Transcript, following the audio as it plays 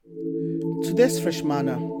Today's fresh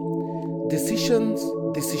manna. Decisions.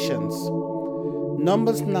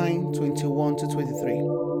 Numbers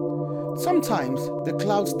 9:21-23. Sometimes the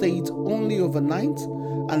cloud stayed only overnight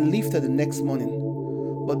and lifted the next morning.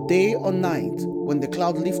 But day or night, when the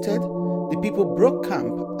cloud lifted, the people broke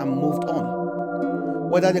camp and moved on.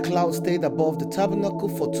 Whether the cloud stayed above the tabernacle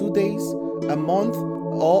for 2 days, a month,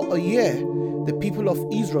 or a year, the people of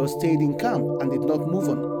Israel stayed in camp and did not move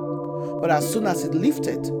on. But as soon as it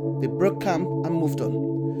lifted, they broke camp and moved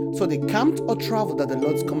on. So they camped or traveled at the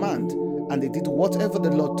Lord's command, and they did whatever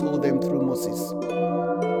the Lord told them through Moses.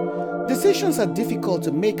 Decisions are difficult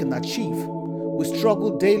to make and achieve. We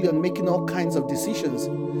struggle daily on making all kinds of decisions,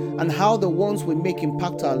 and how the ones we make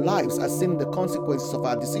impact our lives are seeing the consequences of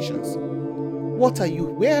our decisions.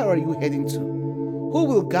 Where are you heading to? Who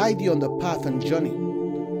will guide you on the path and journey?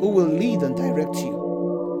 Who will lead and direct you?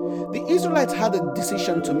 The Israelites had a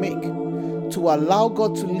decision to make: to allow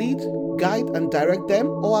God to lead, guide, and direct them,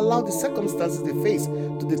 or allow the circumstances they face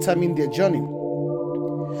to determine their journey.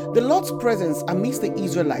 The Lord's presence amidst the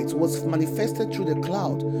Israelites was manifested through the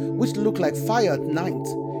cloud, which looked like fire at night,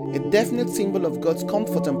 a definite symbol of God's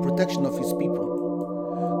comfort and protection of His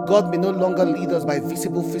people. God may no longer lead us by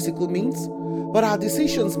visible physical means, but our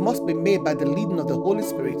decisions must be made by the leading of the Holy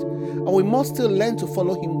Spirit, and we must still learn to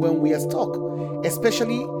follow Him when we are stuck,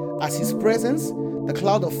 especially as His presence, the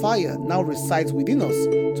cloud of fire, now resides within us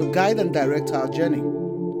to guide and direct our journey.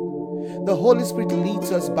 The Holy Spirit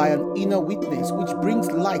leads us by an inner witness, which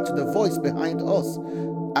brings light to the voice behind us,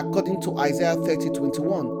 according to Isaiah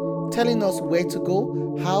 30:21, telling us where to go,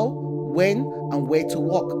 how, when, and where to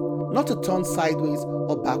walk, not to turn sideways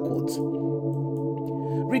or backwards.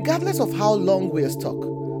 Regardless of how long we are stuck,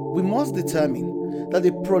 we must determine that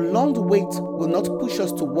the prolonged wait will not push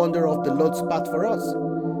us to wander off the Lord's path for us.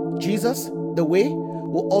 Jesus, the way,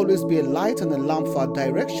 will always be a light and a lamp for our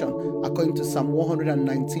direction, according to Psalm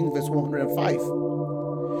 119, verse 105.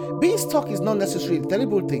 Being stuck is not necessarily a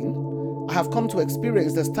terrible thing. I have come to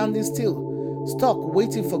experience that standing still, stuck,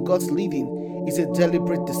 waiting for God's leading, is a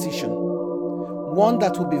deliberate decision. One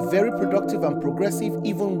that will be very productive and progressive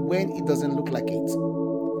even when it doesn't look like it.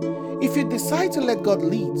 If you decide to let God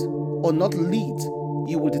lead or not lead,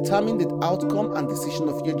 you will determine the outcome and decision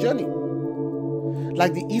of your journey.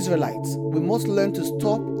 Like the Israelites, we must learn to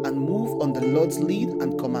stop and move on the Lord's lead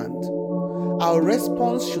and command. Our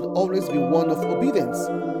response should always be one of obedience.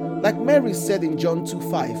 Like Mary said in John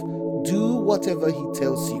 2:5, do whatever He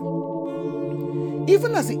tells you.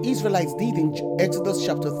 Even as the Israelites did in Exodus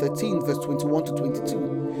chapter 13, verse 21-22,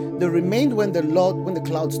 they remained when the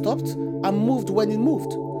cloud stopped and moved when it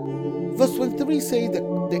moved. Verse 23 says that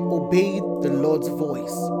they obeyed the Lord's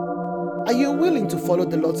voice. Are you willing to follow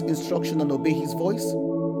the Lord's instruction and obey His voice?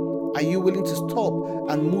 Are you willing to stop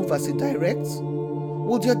and move as He directs?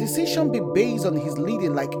 Would your decision be based on His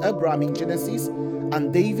leading, like Abraham in Genesis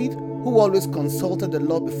and David, who always consulted the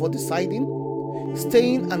Lord before deciding?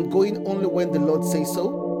 Staying and going only when the Lord says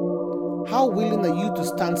so? How willing are you to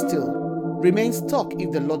stand still, remain stuck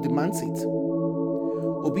if the Lord demands it?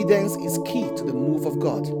 Obedience is key to the move of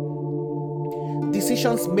God.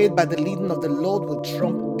 Decisions made by the leading of the Lord will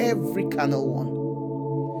trump every carnal one.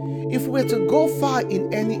 If we're to go far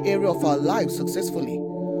in any area of our lives successfully,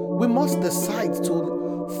 we must decide to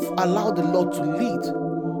allow the Lord to lead.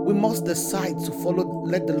 We must decide to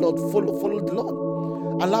let the Lord follow the Lord.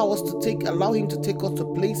 Allow Him to take us to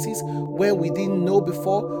places where we didn't know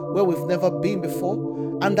before, where we've never been before,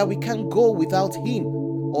 and that we can't go without Him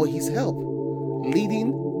or His help,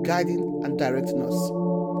 leading, guiding, and directing us.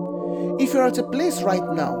 If you're at a place right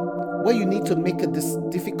now where you need to make a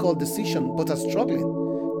difficult decision but are struggling,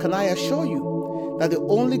 can I assure you that the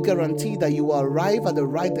only guarantee that you will arrive at the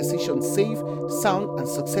right decision safe, sound, and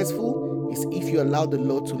successful is if you allow the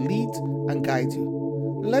Lord to lead and guide you.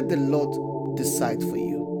 Let the Lord decide for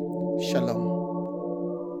you. Shalom.